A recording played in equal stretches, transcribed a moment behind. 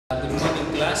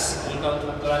class. Welcome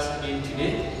to class again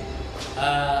today.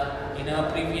 In our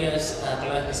previous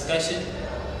class discussion,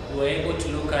 we were able to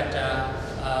look at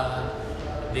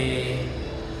the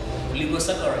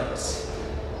oligosaccharides,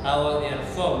 how they are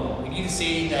formed. We did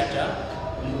say that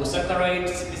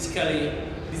oligosaccharides, basically,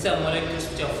 these are molecules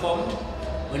which are formed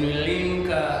when we link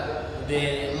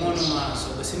the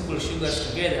monomers or the simple sugars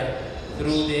together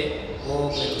through the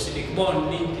glycosidic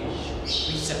bond linkage, which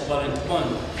is a covalent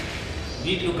bond.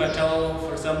 We did look at how,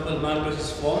 for example, maltose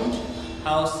is formed,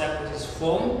 how sucrose is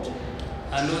formed,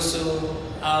 and also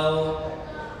how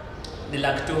the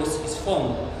lactose is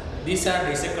formed. These are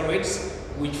the saccharides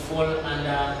which fall under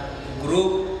a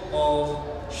group of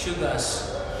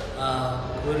sugars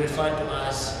we refer to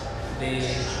as the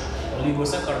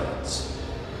oligosaccharides,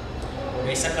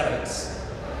 the saccharides.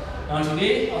 Now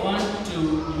today I want to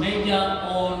major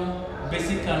on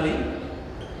basically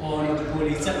on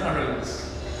polysaccharides.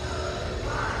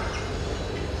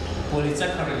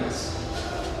 Polysaccharides.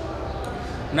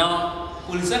 Now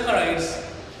polysaccharides,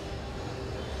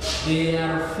 they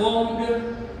are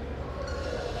formed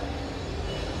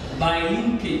by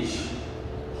linkage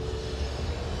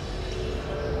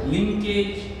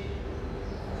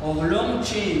of long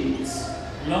chains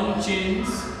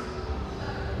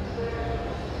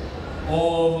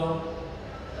of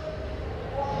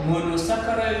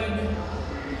monosaccharide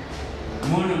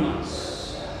monomers.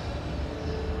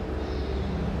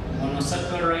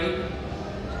 Monosaccharide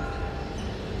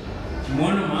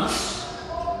monomers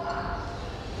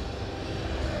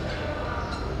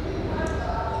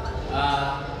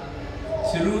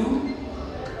through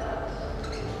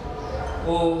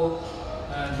or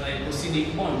glycosidic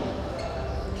bond.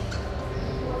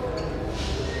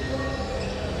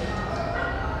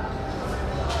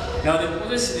 Now the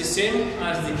process is the same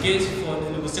as the case for the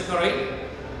oligosaccharide.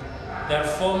 They are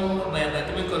formed by a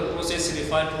chemical process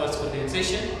referred to as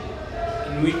condensation,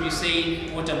 in which we say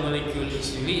water molecule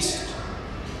is released.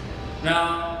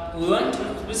 Now we want to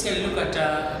basically look at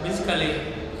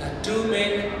two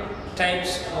main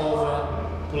types of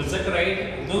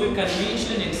polysaccharide. Though we can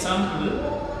mention an example,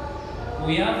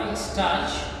 we have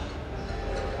starch,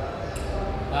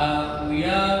 we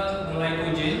have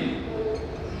glycogen,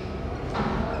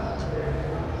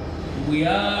 we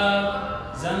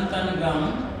have xanthan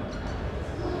gum,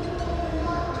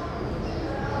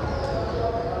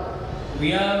 we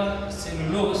have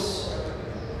cellulose,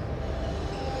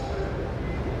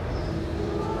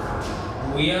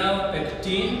 we have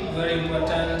pectin, very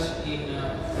important in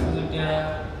food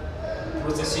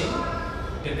processing,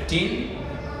 pectin.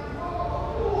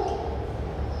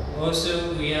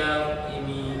 Also we have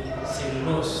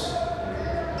hemicellulose.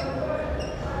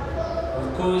 Of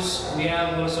course, we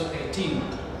have also pectin.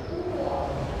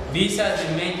 These are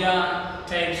the major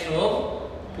types of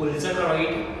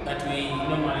polysaccharide that we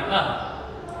normally have.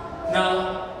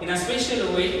 Now, in a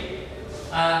special way,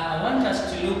 I want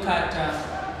us to look at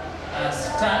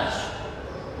starch.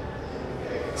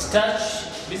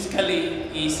 Starch basically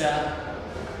is a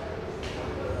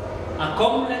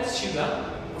complex sugar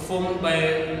formed by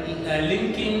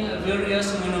linking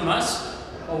various monomers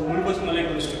of glucose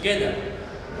molecules together.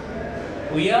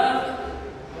 We have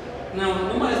now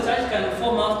normal starch can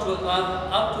form up to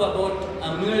about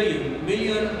a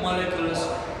million molecules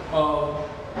of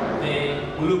the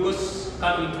glucose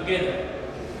coming together.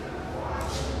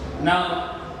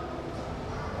 Now,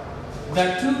 there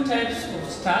are two types of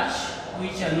starch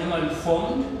which are normally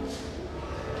formed.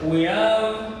 We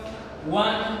have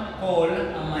one called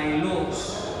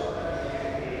amylose.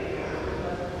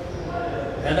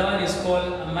 The other one is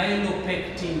called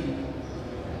amylopectin.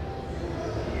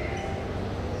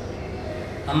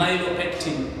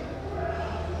 Amylopectin.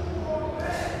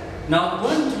 Now we're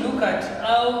going to look at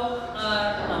how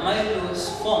are amylose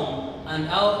formed and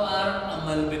how are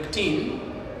amylopectin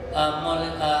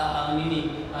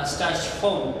starch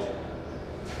formed.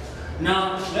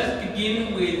 Now let's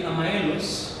begin with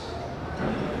amylose.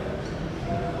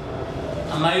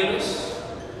 Amylose.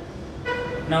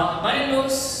 Now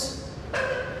amylose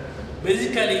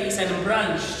basically is an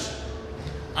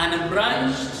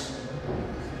unbranched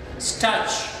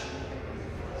starch.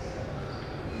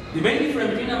 The main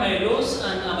difference between amylose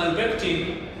and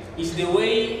amylopectin is the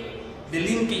way the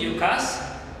linkage occurs,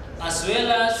 as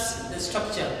well as the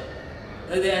structure.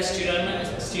 They are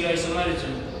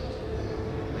stereoisomerism.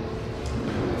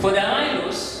 For the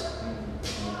amylose,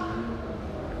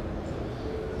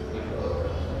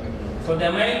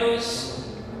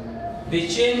 the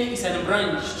chain is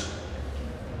unbranched.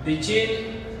 The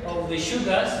chain of the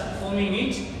sugars forming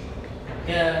it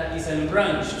is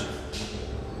unbranched.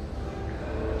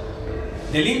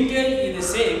 The linkage is the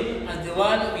same as the the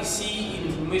one we see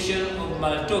in formation of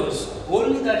maltose.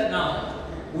 Only that now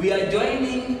we are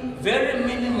joining very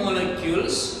many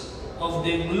molecules of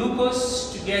the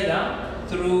glucose together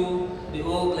through the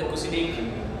O-glycosidic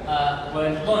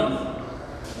covalent bond.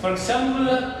 For example,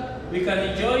 we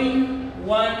can join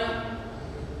one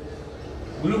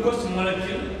glucose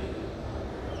molecule.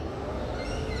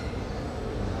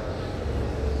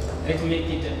 Let's make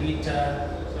it a bit so that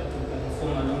we can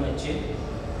form a longer chain.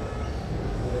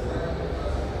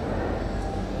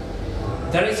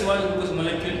 There is one glucose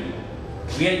molecule.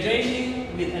 We are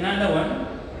joining with another one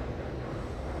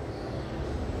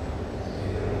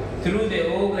through the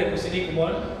O-glycosidic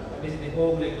bond. This is the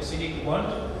O-glycosidic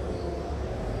bond.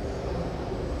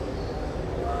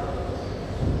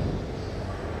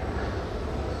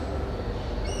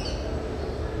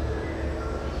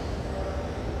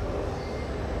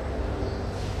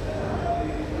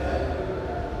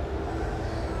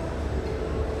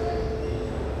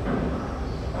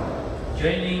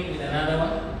 Joining with another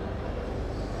one.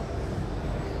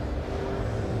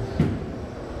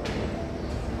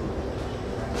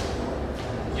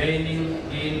 Joining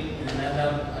again with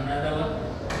another one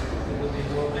through the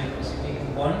O-glycosidic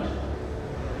bond.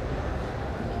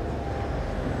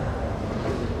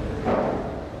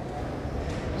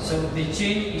 So the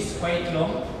chain is quite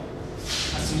long.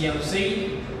 As we have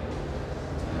said,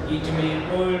 it may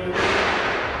hold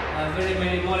very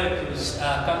many molecules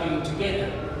coming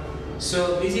together.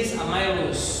 So this is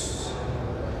amylose.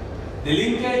 The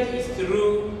linkage is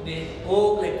through the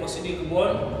O-glycosidic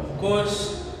bond. Of course,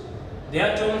 the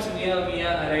atoms we have here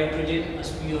are hydrogen,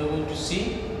 as we are able to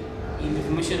see in the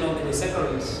formation of the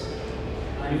disaccharides.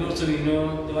 And we also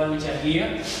know the one which are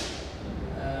here is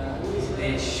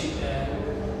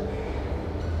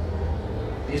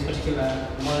this particular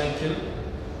molecule,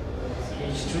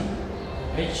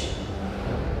 CH2H,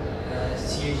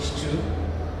 CH2OH,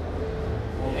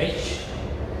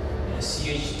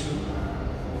 CH2H.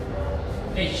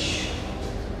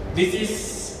 This is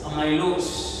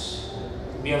amylose.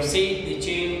 We have said the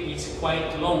chain is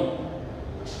quite long.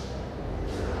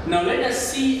 Now let us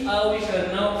see how we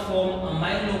can now form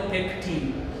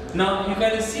amylopectin. Now you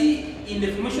can see in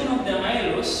the formation of the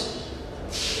amylose,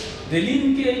 the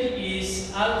linkage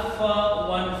is alpha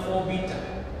 1,4 beta.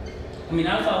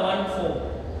 Alpha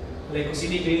 1,4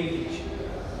 glycosidic linkage.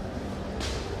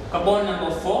 Carbon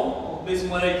number 4 of this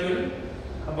molecule,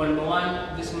 carbon number 1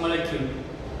 of this molecule.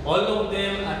 All of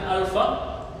them are alpha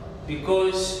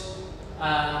because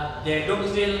the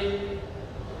hydroxyl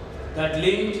that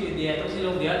linked with the hydroxyl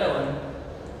of the other one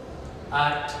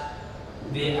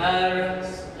they are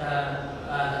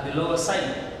the lower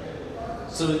side,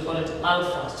 so we call it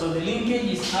alpha. So the linkage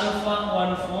is alpha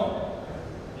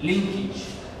 1,4 linkage.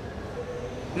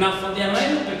 Now for the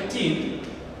amylopectin,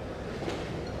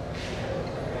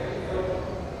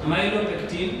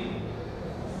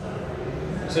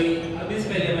 so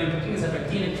basically amylopectin is a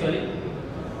pectin actually.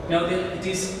 Now it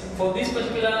is for this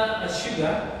particular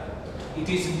sugar, it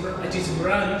is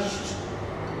branched.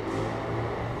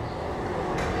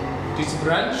 It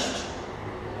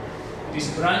is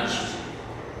branched,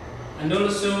 and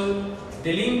also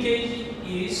the linkage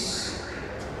is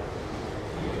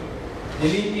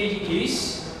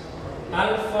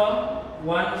alpha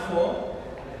 1,4,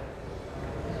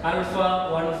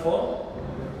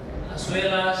 as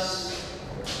well as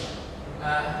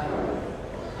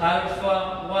alpha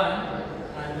 1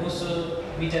 and also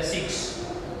beta 6.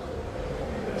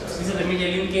 These are the major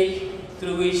linkage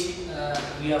through which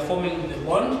we are forming the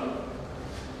bond.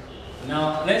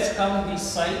 Now let's come this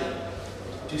side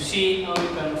to see how we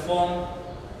can form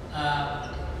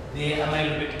the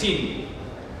amylopectin.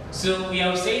 So we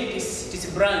have said it is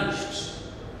branched.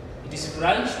 It is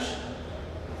branched,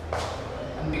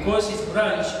 and because it's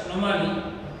branched, normally,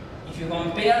 if you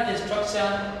compare the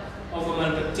structure of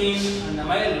amylopectin and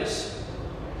amylose,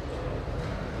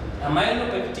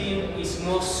 amylopectin is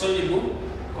more soluble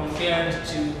compared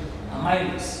to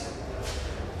amylose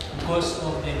because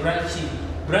of the branching.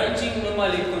 Branching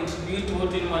normally contributes to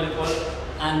what we normally call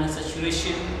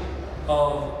unsaturation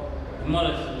of the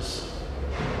molecules.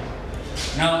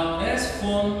 Now let us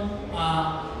form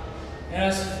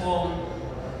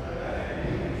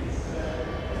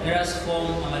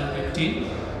amylopectin.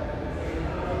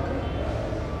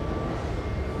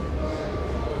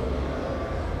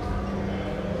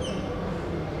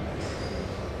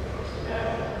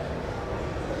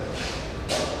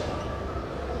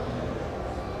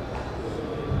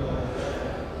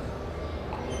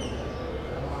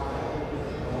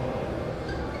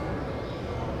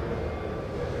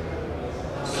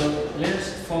 Let's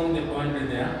form the boundary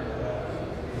there.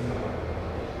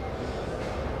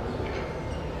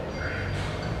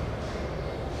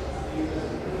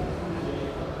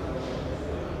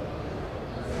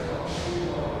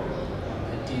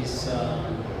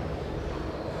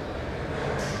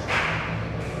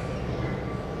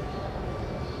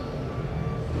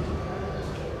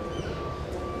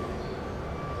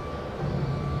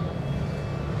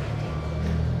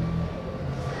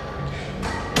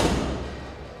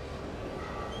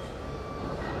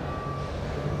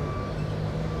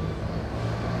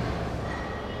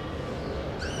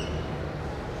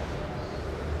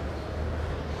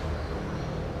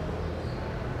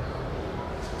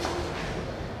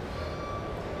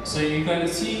 So you can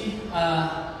see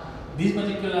this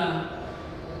particular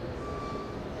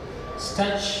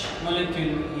starch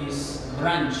molecule is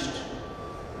branched.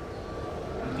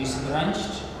 It is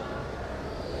branched.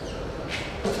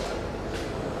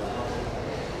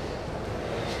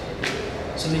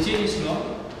 So the chain is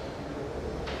long.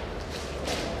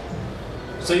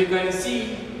 So you can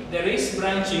see there is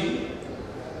branching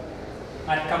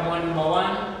at carbon number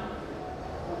 1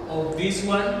 of this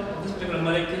particular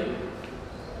molecule.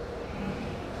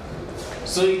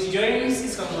 So it joins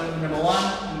this carbon number 1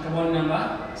 and carbon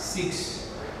number 6.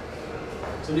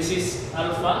 So this is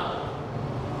alpha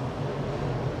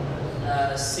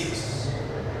 6.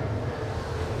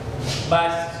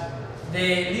 But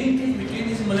the linkage between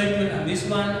this molecule and this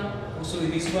one, also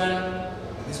with this one,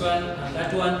 and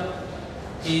that one,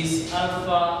 is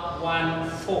alpha 1,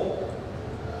 4.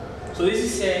 So this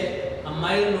is a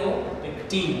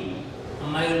amylopectin.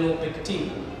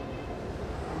 Amylopectin.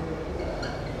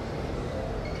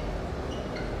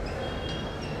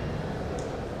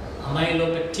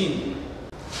 Amylopectin.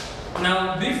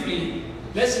 Now, briefly,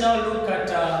 let's now look at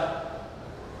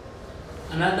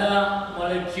another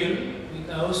molecule.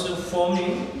 We are also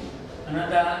forming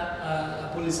another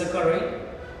polysaccharide,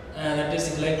 that is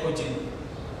glycogen.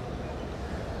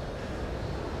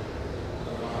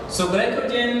 So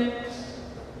glycogen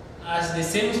has the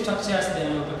same structure as the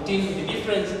amylopectin. The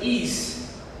difference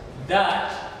is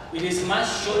that it is much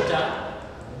shorter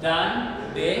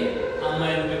than the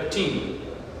amylopectin.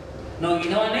 Now,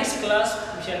 in our next class,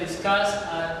 we shall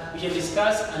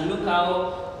discuss and look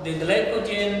how the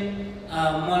glycogen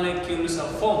molecules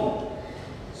are formed.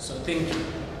 So, thank you.